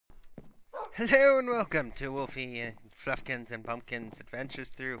Hello and welcome to Wolfy and Fluffkinz and Bummkinz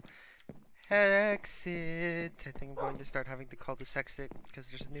Adventures through Hexxit. I think I'm going to start having to call this Hexxit because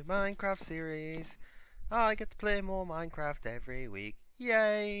there's a new Minecraft series. Oh, I get to play more Minecraft every week.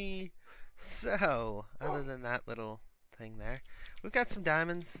 Yay! So, other than that little thing there, we've got some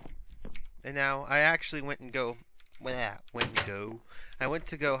diamonds. And now I actually went to go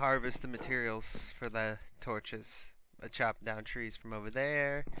harvest the materials for the torches. I chopped down trees from over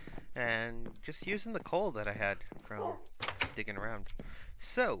there and just using the coal that I had from digging around.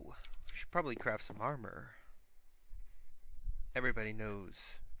 So, I should probably craft some armor. Everybody knows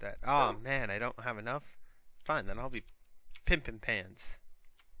that. Oh man, I don't have enough. Fine, then I'll be pimpin' pants.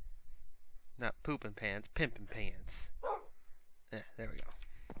 Not poopin' pants, pimpin' pants. There we go.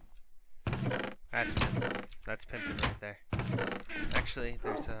 That's pimpin' right there. Actually,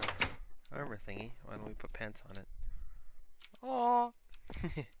 there's a armor thingy. Why don't we put pants on it? Oh,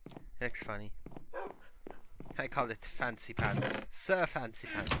 that's funny. I call it fancy pants. Sir Fancy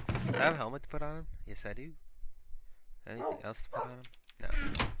Pants. Do I have a helmet to put on him? Yes, I do. Anything else to put on him? No.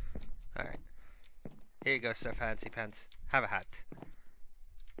 Alright. Here you go, Sir Fancy Pants. Have a hat.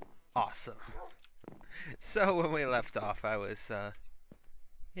 Awesome. So, when we left off, I was,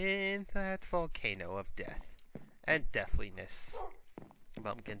 in that volcano of death and deathliness.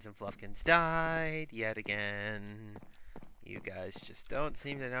 Bummkinz and Fluffkinz died yet again. You guys just don't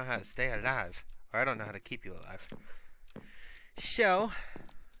seem to know how to stay alive. Or I don't know how to keep you alive. So,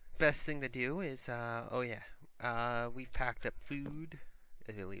 best thing to do is, we've packed up food.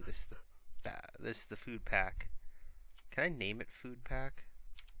 I believe this is the food pack. Can I name it food pack?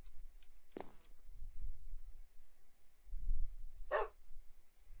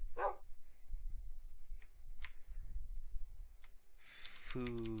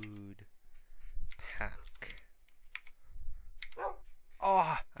 Food pack.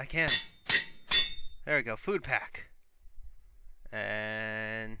 Oh, I can. There we go, food pack.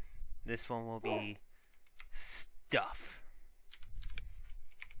 And this one will be stuff.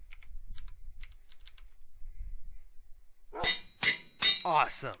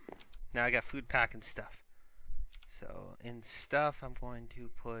 Awesome. Now I got food pack and stuff. So in stuff, I'm going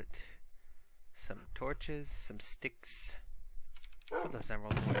to put some torches, some sticks. Put those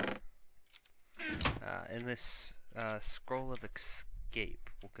emeralds away. And this scroll of escape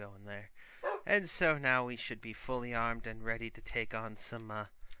will go in there. And so now we should be fully armed and ready to take on some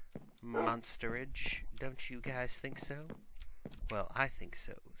monsterage. Don't you guys think so? Well, I think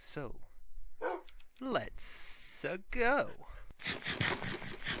so. So, let's go.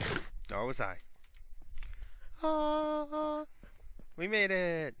 Or was I? Ah, we made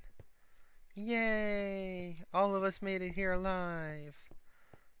it. Yay! All of us made it here alive.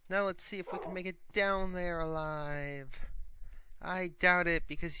 Now let's see if we can make it down there alive. I doubt it,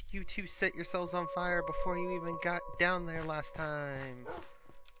 because you two set yourselves on fire before you even got down there last time.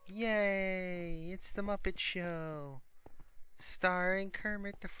 Yay! It's the Muppet Show. Starring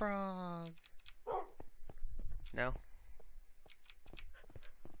Kermit the Frog. No?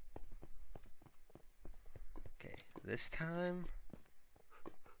 Okay, this time,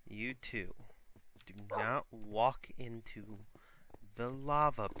 you two do not walk into the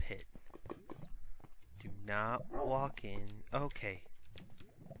lava pit. Do not walk in. Okay.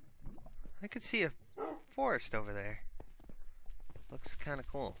 I could see a forest over there. Looks kind of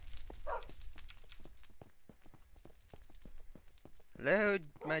cool. Load,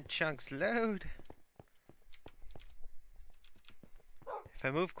 my chunks, load. If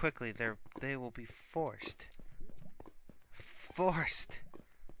I move quickly, they will be forced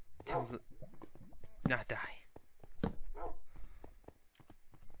to not die.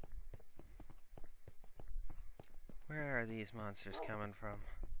 Where are these monsters coming from?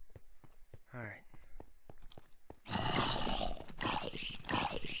 Alright.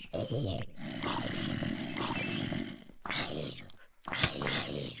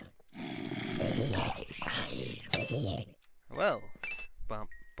 Well, bump,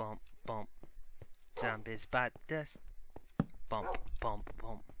 bump, bump. Zombies bite dust. Bump, bump,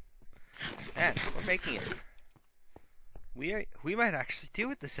 bump. And we're making it. We might actually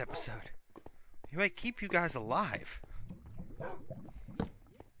do it this episode. We might keep you guys alive.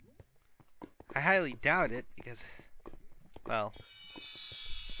 I highly doubt it because, well,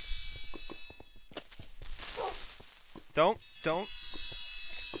 don't.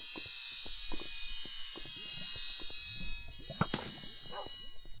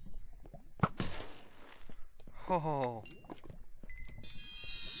 Oh.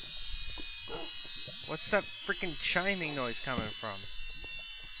 What's that freaking chiming noise coming from?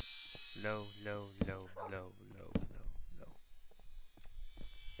 Low, low, low, low, low, low, low.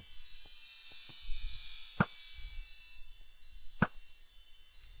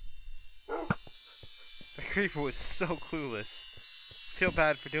 creeper was so clueless. Feel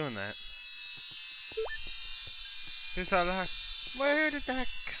bad for doing that. Who's all that? Where did that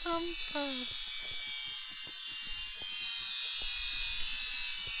come from?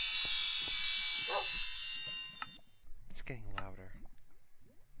 It's getting louder.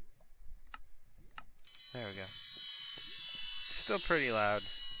 There we go. Still pretty loud.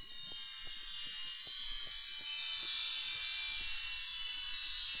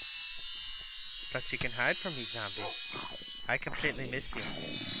 Thought you can hide from me, zombie. I completely missed you.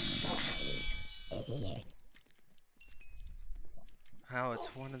 Oh,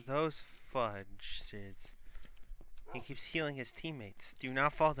 it's one of those fudges. He keeps healing his teammates. Do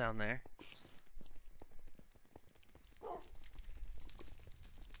not fall down there.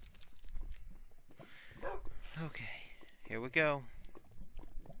 Okay, here we go.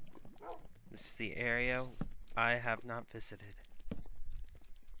 This is the area I have not visited.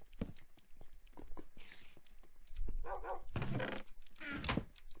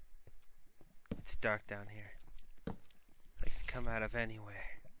 It's dark down here. They can come out of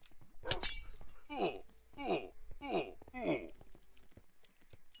anywhere.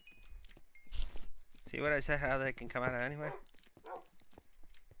 See what I said? How they can come out of anywhere?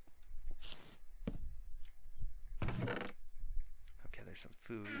 Okay, there's some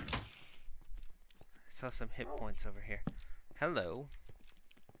food. I saw some hit points over here. Hello.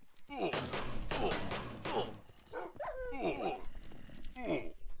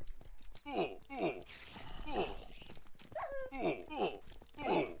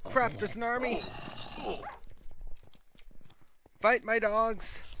 Crap, there's an army! Fight my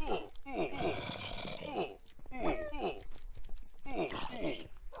dogs!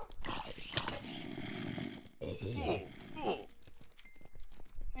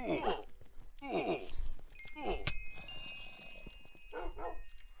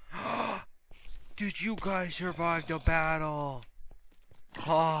 Did you guys survive the battle?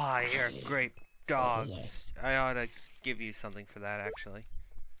 Oh, you're great dogs. I ought to give you something for that, actually.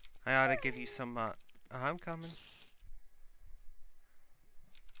 I ought to give you some, I'm coming.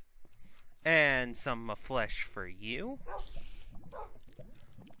 And some flesh for you.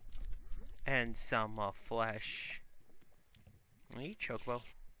 And some flesh. Will you eat chocobo?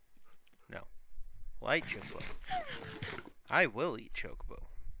 No. Light chocobo. I will eat chocobo.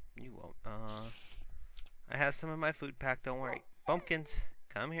 You won't. I have some in my food pack, don't worry. Bumpkins,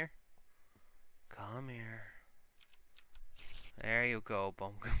 come here. Come here. There you go,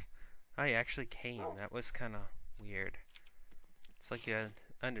 Bumpkin. Oh, you actually came. That was kind of weird. It's like you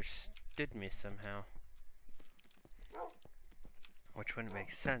understood me somehow. Which wouldn't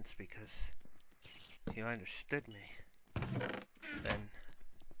make sense because if you understood me, then...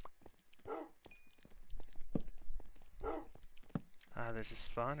 Ah, there's a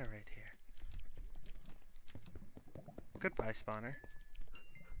spawner right here. Goodbye, spawner.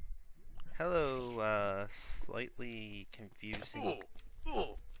 Hello, slightly confusing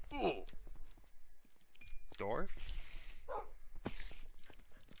dwarf?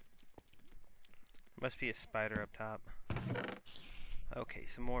 Must be a spider up top. Okay,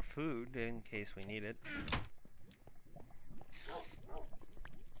 some more food in case we need it.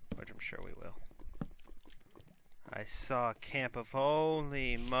 Which I'm sure we will. I saw a camp of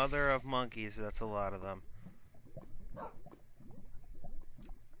holy mother of monkeys. That's a lot of them.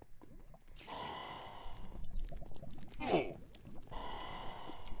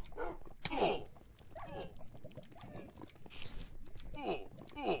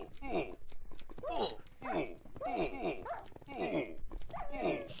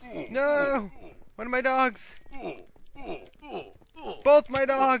 No! One of my dogs! Both my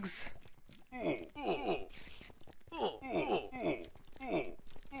dogs!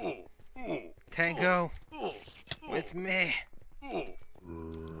 Tango, with me.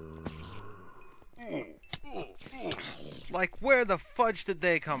 Like, where the fudge did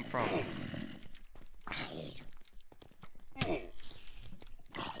they come from?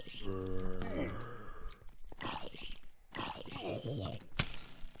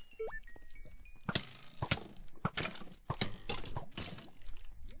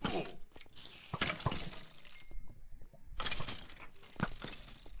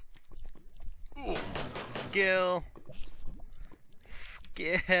 Skill.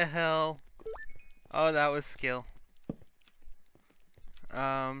 Skill. Oh, that was skill.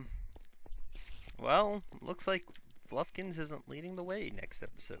 Well, looks like Fluffkinz isn't leading the way next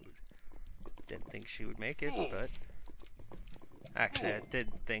episode. Didn't think she would make it, but... Actually, I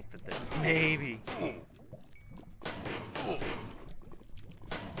did think that maybe...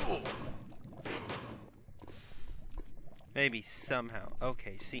 Maybe somehow.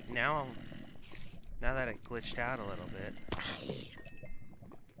 Okay, see, now Now that it glitched out a little bit.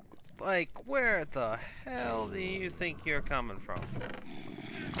 Like, where the hell do you think you're coming from?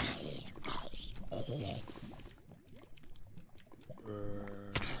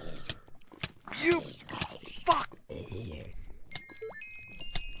 You fuck!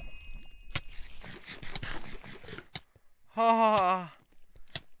 Ha!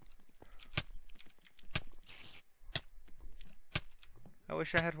 I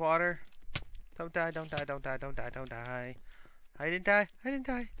wish I had water. Don't die, don't die, don't die, don't die, don't die. I didn't die, I didn't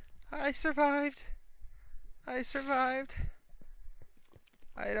die. I survived. I survived.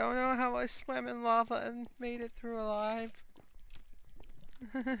 I don't know how I swam in lava and made it through alive.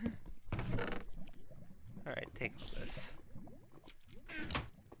 Alright, take this.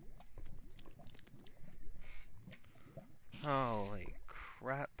 Holy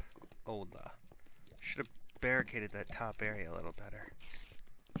crap. Ola. Should have barricaded that top area a little better.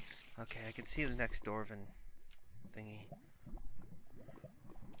 Okay, I can see the next dwarven thingy.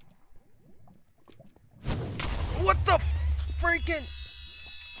 What the freaking...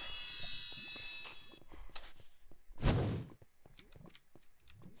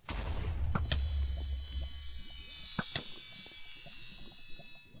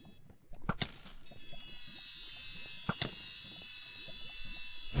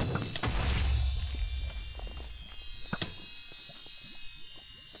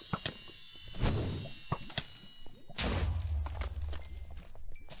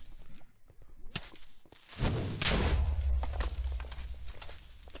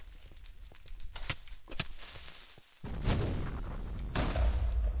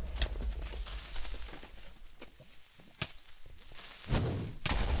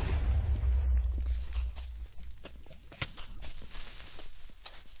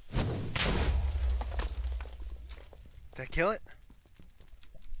 Did I kill it?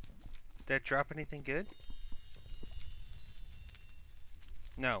 Did it drop anything good?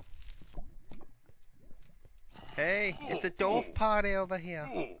 No. Hey, it's a dwarf party over here.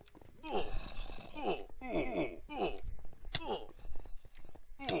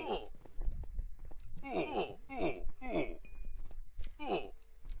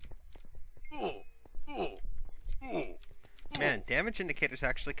 Man, damage indicator's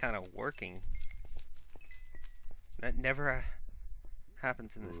actually kind of working. That never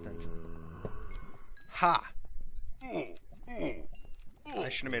happens in this dungeon. Ha! I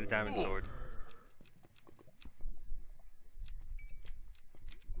should have made a diamond sword.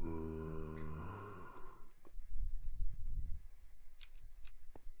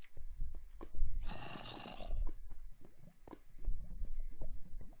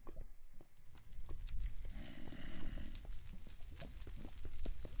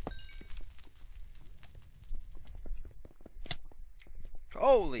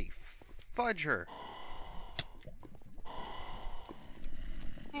 Holy fudger!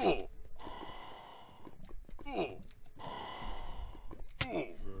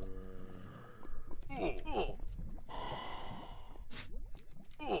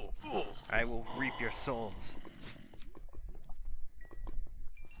 I will reap your souls.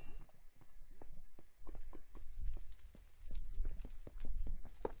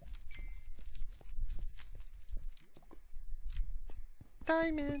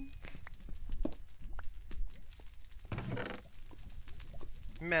 Diamonds!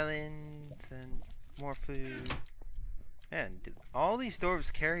 Melons and more food. Man, did all these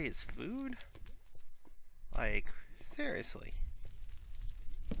dwarves carry his food? Like, seriously.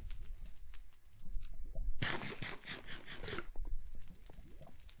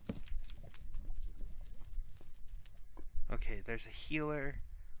 Okay, there's a healer.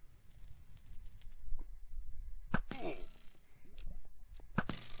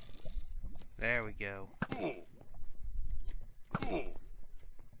 There we go.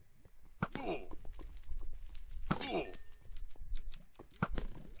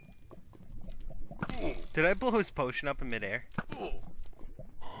 Did I blow his potion up in midair?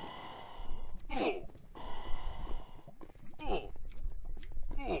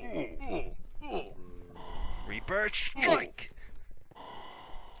 Reaper strike!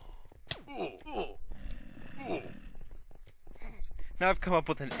 Now I've come up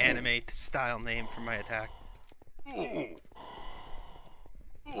with an anime style name for my attack. Am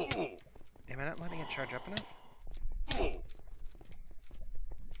I not letting it charge up enough?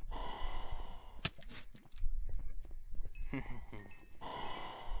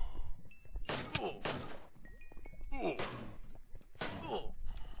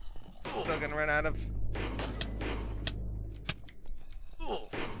 Still gonna run out of...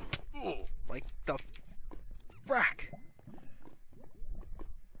 Like the frack!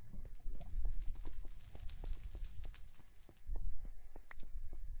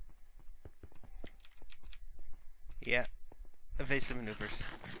 Evasive maneuvers.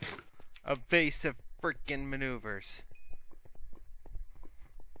 Evasive freaking maneuvers.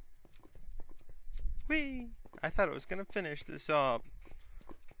 Whee! I thought it was gonna finish this up.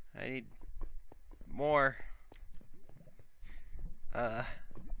 I need more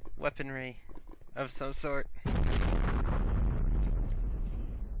weaponry of some sort.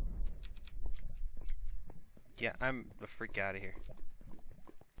 Yeah, I'm the freak out of here.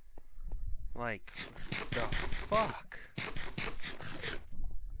 Like, the fuck?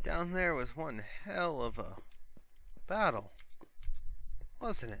 Down there was one hell of a battle,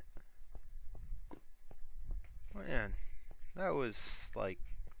 wasn't it? Man, that was like,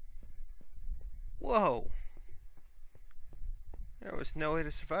 whoa. There was no way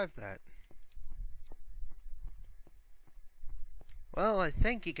to survive that. Well, I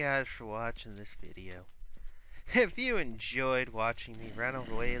thank you guys for watching this video. If you enjoyed watching me run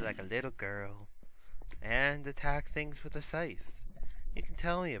away like a little girl and attack things with a scythe, you can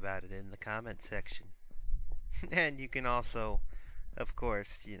tell me about it in the comment section. And you can also, of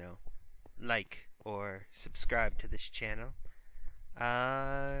course, like or subscribe to this channel.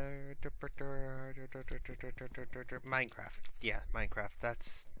 Minecraft. Yeah, Minecraft.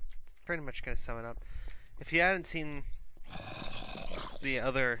 That's pretty much going to sum it up. If you hadn't seen the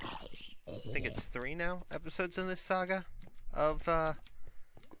other, I think it's 3 now, episodes in this saga of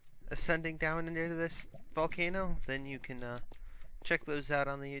ascending down into this volcano, then you can check those out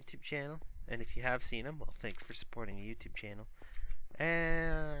on the YouTube channel. And if you have seen them, well, thanks for supporting a YouTube channel.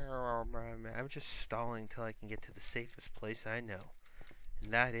 And I'm just stalling till I can get to the safest place I know.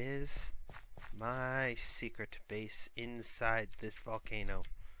 And that is my secret base inside this volcano,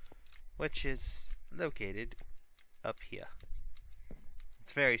 which is located up here.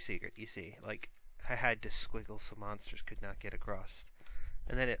 It's very secret, you see. Like, I had to squiggle so monsters could not get across.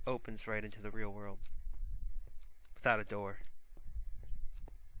 And then it opens right into the real world without a door.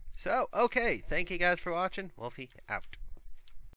 So, okay, thank you guys for watching. Wolfy out.